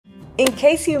In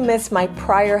case you missed my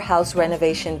prior house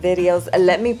renovation videos,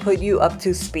 let me put you up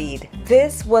to speed.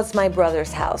 This was my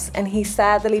brother's house, and he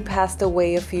sadly passed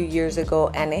away a few years ago,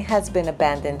 and it has been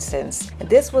abandoned since.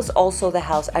 This was also the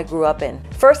house I grew up in.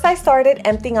 First, I started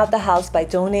emptying out the house by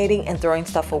donating and throwing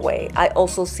stuff away. I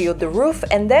also sealed the roof,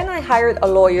 and then I hired a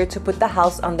lawyer to put the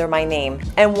house under my name.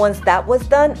 And once that was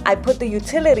done, I put the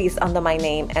utilities under my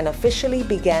name and officially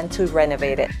began to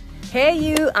renovate it. Hey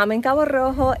you, I'm in Cabo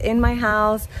Rojo in my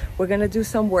house. We're gonna do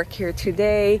some work here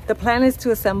today. The plan is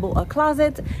to assemble a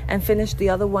closet and finish the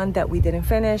other one that we didn't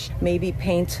finish. Maybe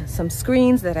paint some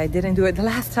screens that I didn't do it the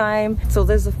last time. So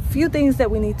there's a few things that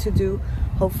we need to do.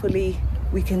 Hopefully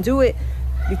we can do it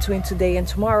between today and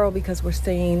tomorrow because we're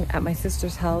staying at my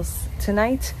sister's house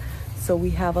tonight. So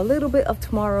we have a little bit of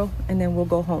tomorrow and then we'll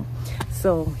go home.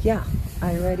 So yeah,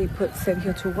 I already put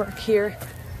Sergio to work here.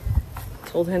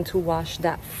 Told him to wash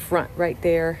that front right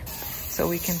there so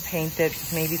we can paint it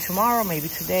maybe tomorrow, maybe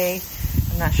today.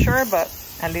 I'm not sure, but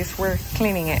at least we're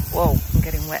cleaning it. Whoa, I'm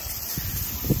getting wet.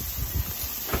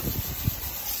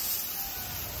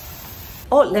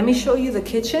 Oh, let me show you the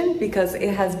kitchen because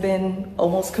it has been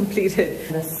almost completed.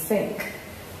 The sink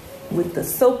with the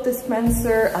soap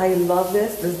dispenser. I love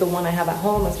this. This is the one I have at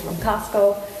home. It's from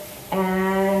Costco.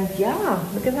 And yeah,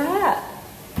 look at that.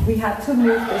 We had to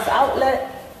move this outlet.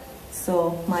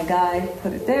 So my guy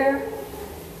put it there,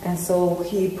 and so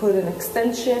he put an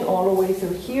extension all the way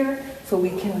through here so we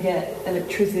can get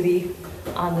electricity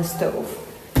on the stove.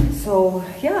 So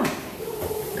yeah,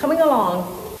 coming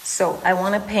along. So I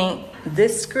want to paint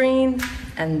this screen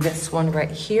and this one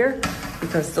right here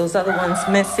because those are the ones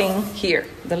missing here.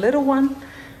 The little one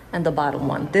and the bottom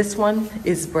one. This one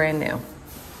is brand new.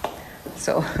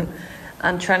 So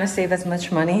I'm trying to save as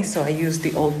much money, so I used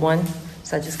the old one.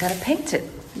 So I just gotta paint it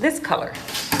this color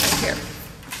right here.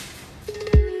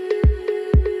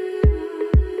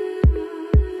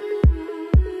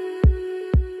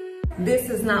 This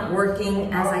is not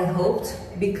working as I hoped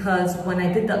because when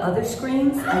I did the other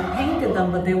screens, I painted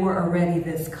them, but they were already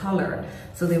this color,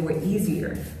 so they were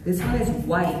easier. This one is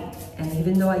white, and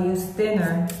even though I use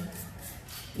thinner,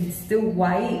 it's still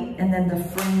white, and then the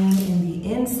frame in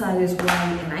the inside is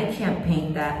white, and I can't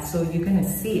paint that, so you're gonna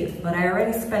see it. But I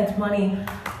already spent money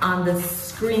on the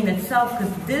screen itself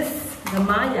because the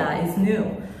Maya is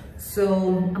new. So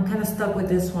I'm kind of stuck with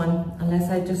this one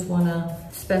unless I just wanna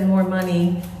spend more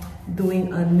money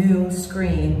doing a new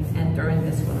screen and throwing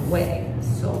this one away.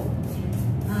 So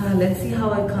let's see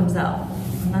how it comes out.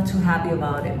 I'm not too happy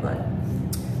about it, but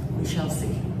we shall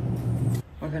see.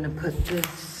 We're gonna put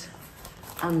this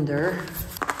under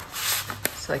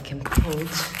so I can paint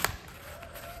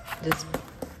this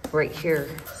right here.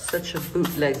 Such a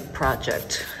bootleg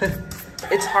project.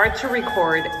 It's hard to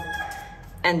record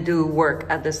and do work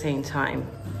at the same time.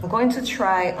 I'm going to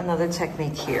try another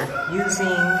technique here using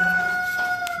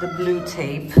the blue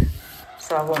tape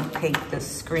so I won't paint the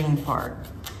screen part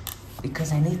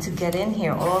because I need to get in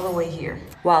here all the way here.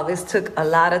 Wow, this took a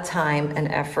lot of time and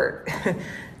effort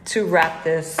to wrap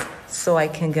this so I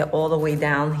can get all the way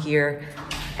down here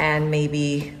and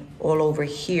maybe all over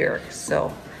here.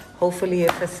 So hopefully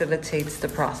it facilitates the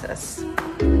process.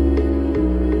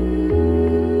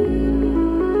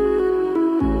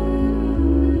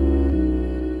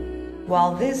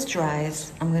 While this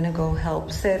dries, I'm gonna go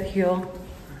help Sergio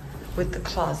with the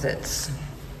closets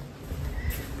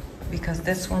because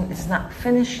this one is not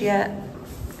finished yet.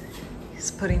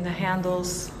 He's putting the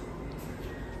handles,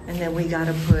 and then we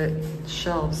gotta put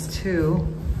shelves too.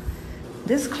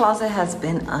 This closet has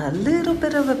been a little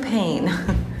bit of a pain.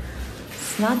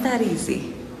 It's not that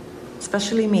easy,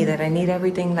 especially me that I need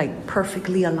everything like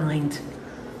perfectly aligned.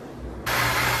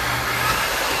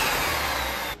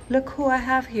 Look who I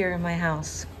have here in my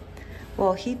house.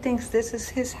 Well, he thinks this is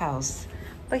his house,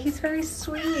 but he's very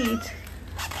sweet.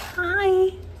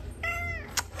 Hi.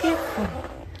 Beautiful.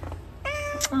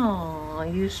 Oh,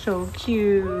 you're so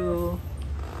cute.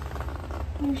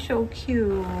 You're so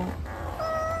cute.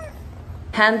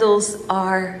 Handles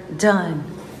are done.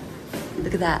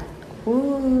 Look at that.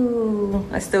 Ooh,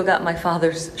 I still got my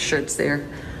father's shirts there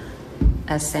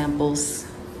as samples.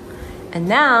 And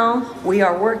now we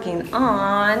are working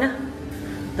on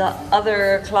the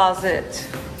other closet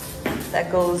that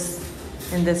goes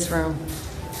in this room.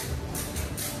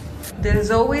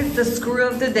 There's always the screw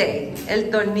of the day, el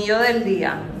tornillo del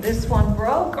día. This one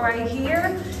broke right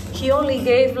here. He only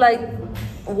gave like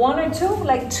one or two,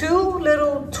 like two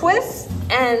little twists,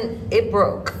 and it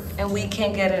broke and we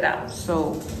can't get it out.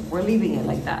 So we're leaving it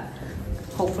like that.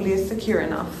 Hopefully it's secure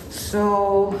enough.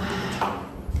 So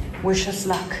wish us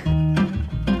luck.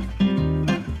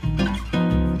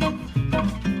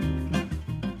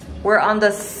 We're on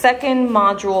the second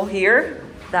module here.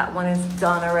 That one is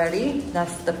done already.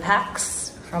 That's the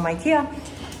packs from IKEA.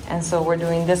 And so we're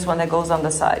doing this one that goes on the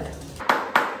side.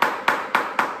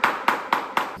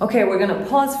 Okay, we're gonna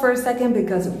pause for a second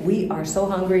because we are so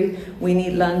hungry. We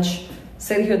need lunch.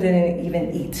 Sergio didn't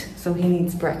even eat, so he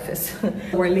needs breakfast.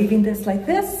 We're leaving this like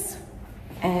this,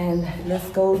 and let's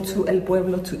go to El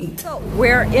Pueblo to eat. So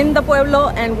we're in the Pueblo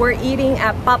and we're eating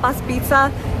at Papa's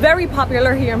Pizza, very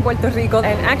popular here in Puerto Rico.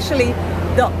 And actually,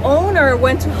 the owner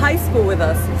went to high school with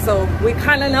us, so we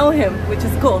kind of know him, which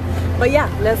is cool. But yeah,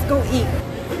 let's go eat.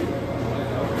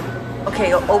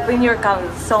 Okay, open your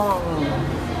calzone.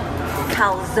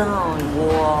 Calzone,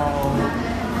 whoa.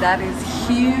 That is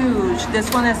huge.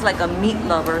 This one is like a meat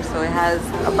lover, so it has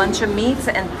a bunch of meats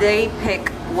and they pick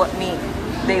what meat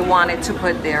they wanted to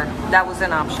put there. That was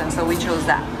an option, so we chose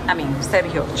that. I mean,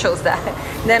 Sergio chose that.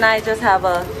 Then I just have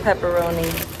a pepperoni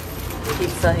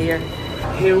pizza here.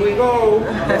 Here we go.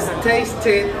 Let's taste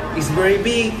it. It's very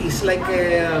big. It's like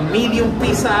a medium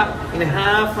pizza in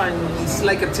half, and it's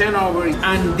like a turnover.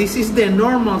 And this is the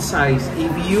normal size.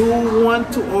 If you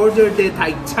want to order the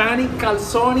Titanic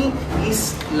calzone,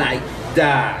 it's like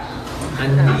that.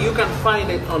 And you can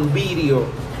find it on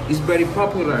video. It's very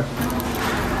popular.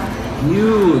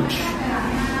 Huge.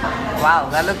 Wow,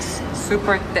 that looks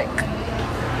super thick.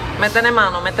 Métele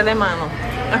mano, métele mano.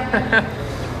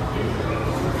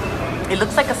 It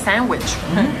looks like a sandwich.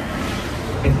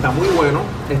 Está muy bueno,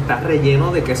 está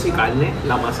relleno de queso y carne,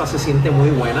 la masa se siente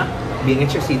muy buena, bien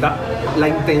hechecita. La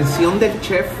intención del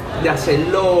chef de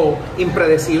hacerlo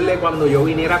impredecible cuando yo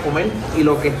viniera a comer y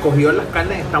lo que escogió en las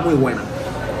carnes está muy buena.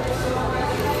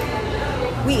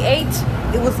 We ate,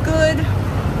 it was good.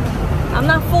 I'm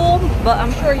not full, but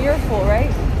I'm sure you're full, right?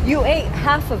 You ate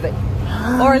half of it.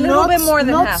 Or a little bit more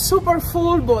than half. Not super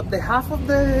full, but the half of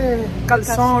the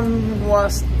calzone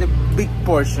was the big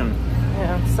portion.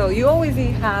 Yeah, so you always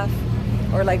eat half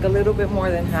or like a little bit more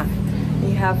than half.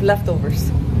 You have leftovers.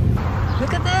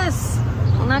 Look at this,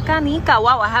 una canica.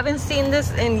 Wow, I haven't seen this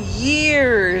in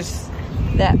years.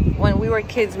 That when we were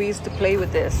kids, we used to play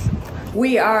with this.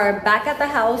 We are back at the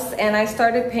house and I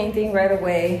started painting right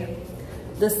away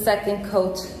the second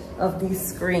coat of these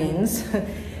screens.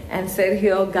 And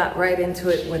Sergio got right into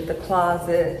it with the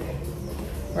closet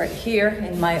right here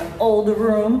in my old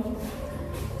room.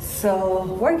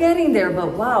 So we're getting there,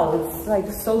 but wow, it's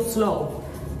like so slow.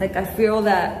 Like I feel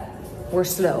that we're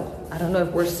slow. I don't know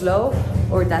if we're slow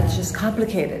or that's just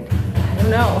complicated. I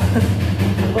don't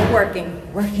know, but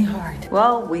working hard.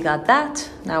 Well, we got that.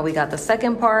 Now we got the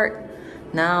second part.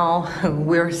 Now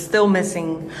we're still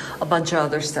missing a bunch of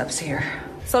other steps here.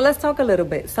 So let's talk a little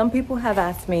bit. Some people have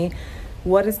asked me,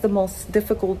 what is the most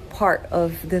difficult part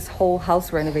of this whole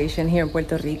house renovation here in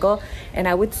Puerto Rico? And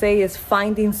I would say is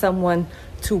finding someone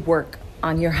to work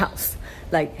on your house.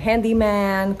 Like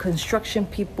handyman, construction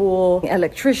people,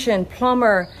 electrician,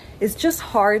 plumber. It's just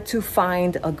hard to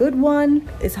find a good one.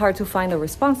 It's hard to find a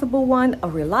responsible one, a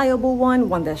reliable one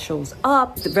that shows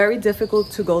up. It's very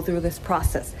difficult to go through this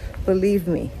process. Believe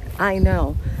me, I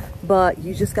know. But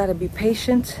you just gotta be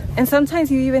patient. And sometimes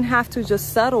you even have to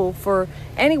just settle for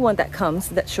anyone that comes,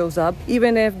 that shows up.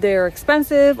 Even if they're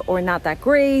expensive or not that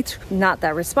great, not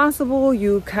that responsible,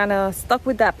 you kinda stuck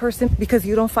with that person because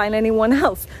you don't find anyone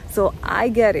else. So I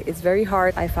get it, it's very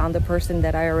hard. I found a person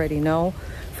that I already know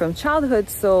from childhood,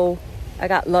 so I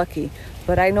got lucky.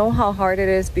 But I know how hard it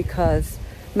is because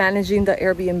managing the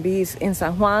Airbnbs in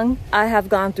San Juan, I have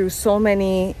gone through so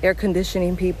many air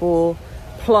conditioning people,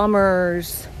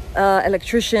 plumbers,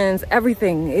 electricians,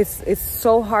 everything. It's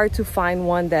so hard to find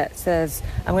one that says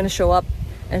I'm gonna show up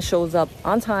and shows up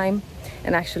on time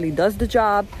and actually does the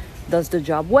job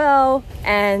well,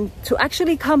 and to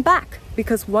actually come back,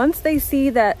 because once they see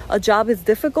that a job is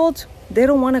difficult, they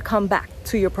don't want to come back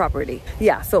to your property.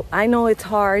 Yeah, so I know it's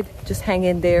hard. Just hang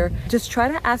in there. Just try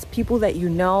to ask people that you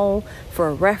know for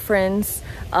a reference.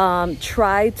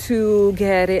 Try to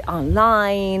get it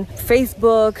online,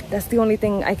 Facebook. That's the only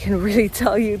thing I can really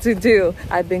tell you to do.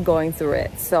 I've been going through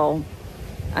it, so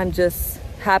I'm just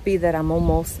happy that I'm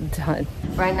almost done.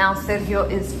 Right now,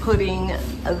 Sergio is putting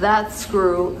that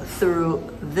screw through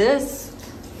this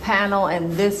panel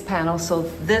and this panel, so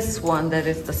this one that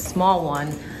is the small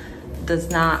one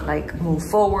does not like move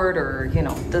forward, or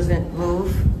doesn't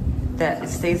move, that it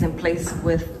stays in place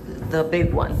with the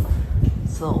big one.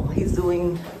 So he's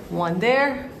doing one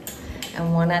there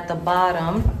and one at the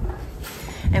bottom.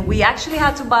 And we actually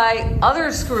had to buy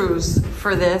other screws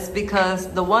for this because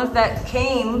the ones that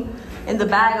came in the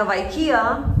bag of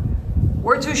IKEA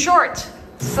were too short.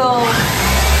 So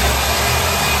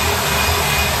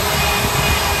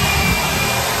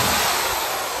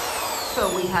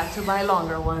we had to buy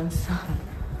longer ones.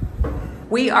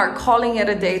 We are calling it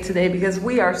a day today because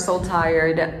we are so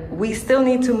tired. We still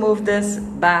need to move this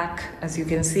back. As you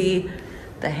can see,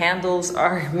 the handles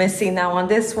are missing now on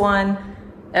this one.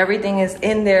 Everything is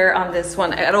in there on this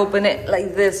one. I gotta open it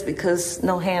like this because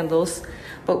no handles.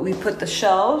 But we put the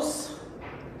shelves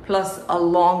plus a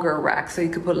longer rack. So you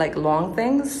could put like long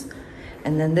things.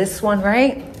 And then this one,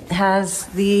 right, has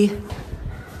the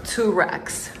 2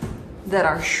 racks that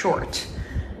are short.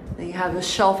 Then you have the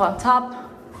shelf on top,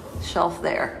 shelf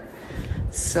there.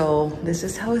 So this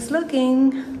is how it's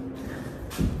looking.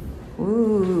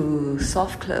 Ooh,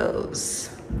 soft close.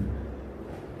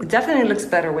 It definitely looks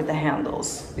better with the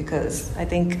handles because I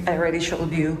think I already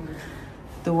showed you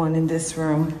the one in this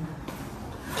room.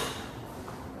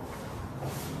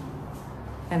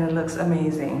 And it looks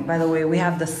amazing. By the way, we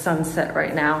have the sunset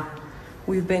right now.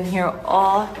 We've been here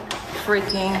all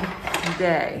freaking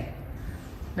day.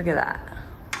 Look at that.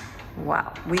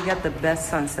 Wow, we got the best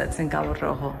sunsets in Cabo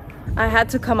Rojo. I had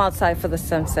to come outside for the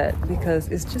sunset because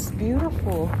it's just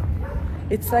beautiful.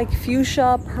 It's like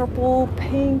fuchsia, purple,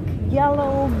 pink,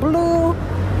 yellow, blue,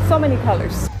 so many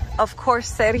colors. Of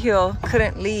course, Sergio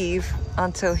couldn't leave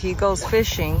until he goes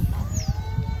fishing.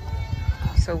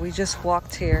 So we just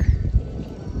walked here.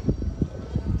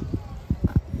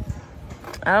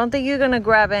 I don't think you're gonna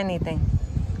grab anything.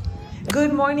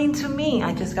 Good morning to me.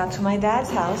 I just got to my dad's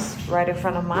house, right in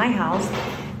front of my house,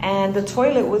 and the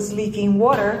toilet was leaking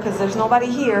water because there's nobody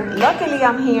here. Luckily,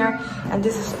 I'm here, and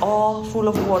this is all full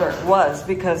of water. It was,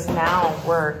 because now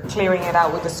we're clearing it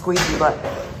out with the squeegee, but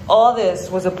all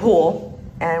this was a pool,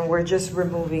 and we're just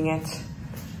removing it,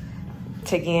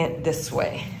 taking it this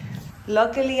way.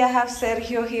 Luckily, I have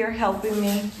Sergio here helping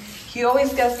me. He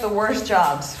always gets the worst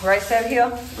jobs, right,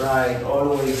 Sergio? Right,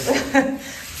 always.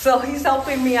 So he's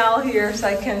helping me out here so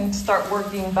I can start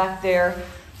working back there.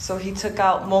 So he took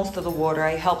out most of the water.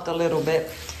 I helped a little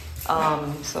bit.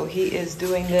 So he is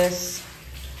doing this.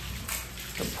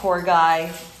 The poor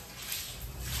guy.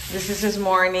 This is his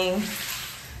morning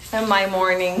and my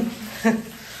morning.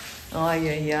 Oh,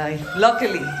 yeah.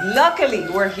 Luckily,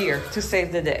 we're here to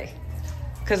save the day.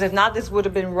 Because if not, this would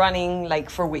have been running like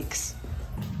for weeks.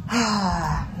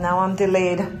 Now I'm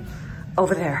delayed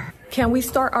over there. Can we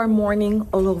start our morning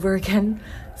all over again?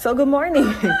 So good morning.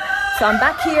 So I'm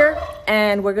back here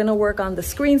and we're gonna work on the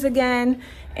screens again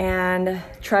and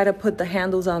try to put the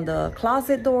handles on the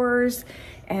closet doors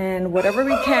and whatever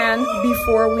we can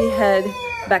before we head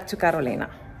back to Carolina.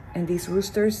 And these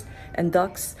roosters and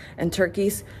ducks and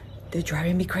turkeys, they're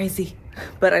driving me crazy,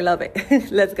 but I love it.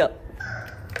 Let's go.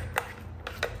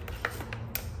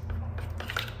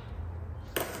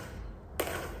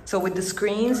 So with the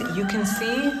screens, you can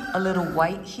see a little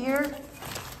white here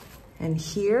and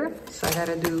here. So I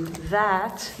gotta do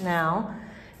that now.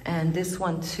 And this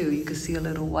one too, you can see a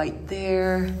little white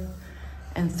there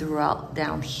and throughout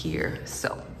down here.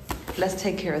 So let's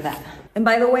take care of that. And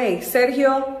by the way,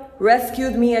 Sergio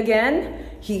rescued me again.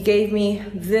 He gave me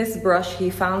this brush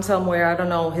he found somewhere, I don't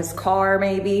know, his car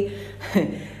maybe.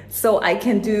 So I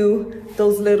can do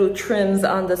those little trims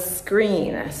on the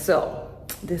screen. So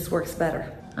this works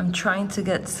better. I'm trying to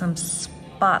get some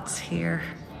spots here.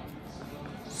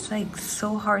 It's like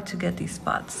so hard to get these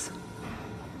spots.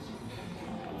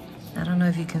 I don't know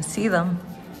if you can see them,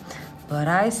 but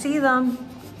I see them.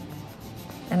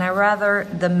 And I rather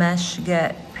the mesh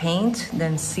get paint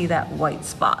than see that white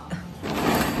spot.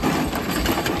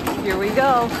 Here we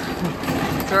go,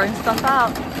 throwing stuff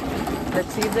out.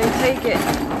 Let's see if they take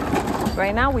it.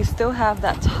 Right now we still have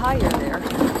that tire there.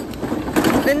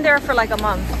 It's been there for like a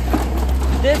month.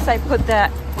 This, I put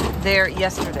that there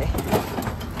yesterday.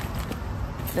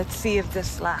 Let's see if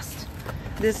this lasts.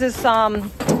 This is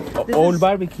old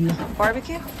barbecue.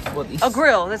 Barbecue? A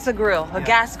grill, that's a grill, a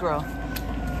gas grill.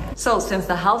 So since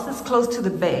the house is close to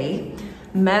the bay,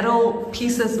 metal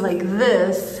pieces like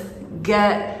this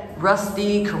get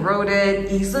rusty,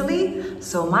 corroded easily.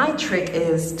 So my trick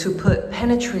is to put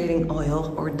penetrating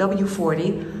oil or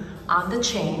W40 on the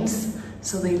chains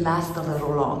so they last a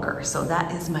little longer. So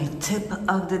that is my tip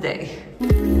of the day.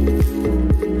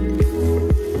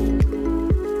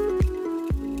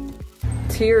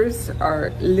 Tears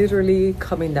are literally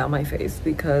coming down my face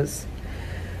because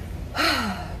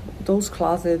those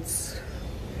closets,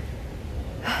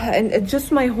 and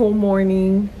just my whole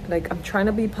morning, like I'm trying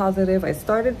to be positive. I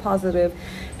started positive,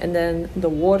 and then the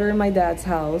water in my dad's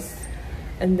house,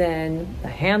 and then the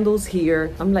handles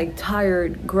here. I'm like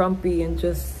tired, grumpy, and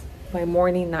just my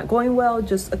morning not going well,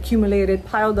 just accumulated,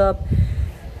 piled up,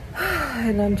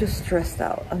 and I'm just stressed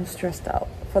out. I'm stressed out.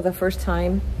 For the first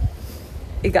time,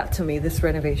 it got to me, this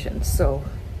renovation. So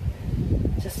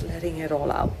just just letting it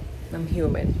all out. I'm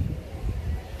human.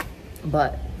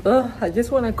 But I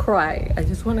just want to cry. I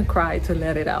just want to cry to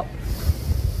let it out.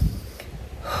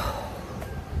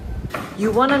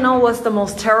 You want to know what's the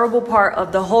most terrible part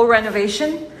of the whole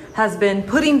renovation? Has been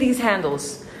putting these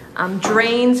handles. I'm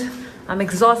drained. I'm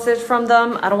exhausted from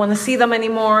them. I don't want to see them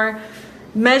anymore.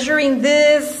 Measuring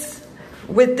this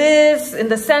with this in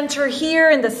the center here,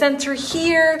 in the center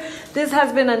here. This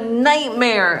has been a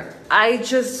nightmare. I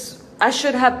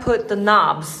should have put the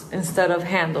knobs instead of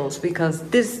handles because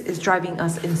this is driving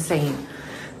us insane.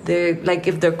 They're like,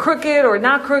 if they're crooked or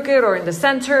not crooked or in the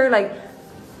center, like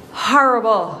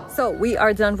horrible. So we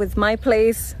are done with my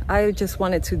place. I just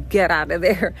wanted to get out of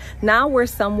there. Now we're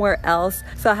somewhere else.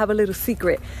 So I have a little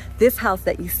secret. This house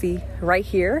that you see right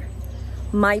here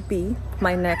might be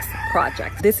my next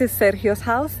project. This is Sergio's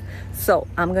house. So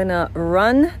I'm gonna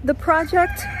run the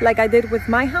project like I did with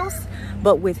my house,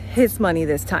 but with his money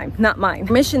this time, not mine.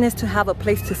 Mission is to have a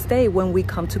place to stay when we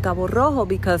come to Cabo Rojo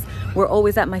because we're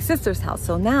always at my sister's house.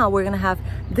 So now we're gonna have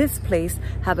this place,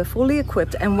 have it fully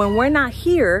equipped. And when we're not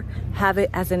here, have it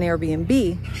as an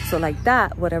Airbnb. So like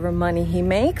that, whatever money he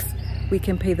makes, we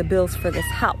can pay the bills for this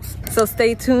house. So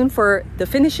stay tuned for the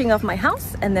finishing of my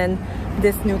house and then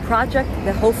this new project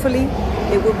that hopefully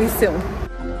it will be soon.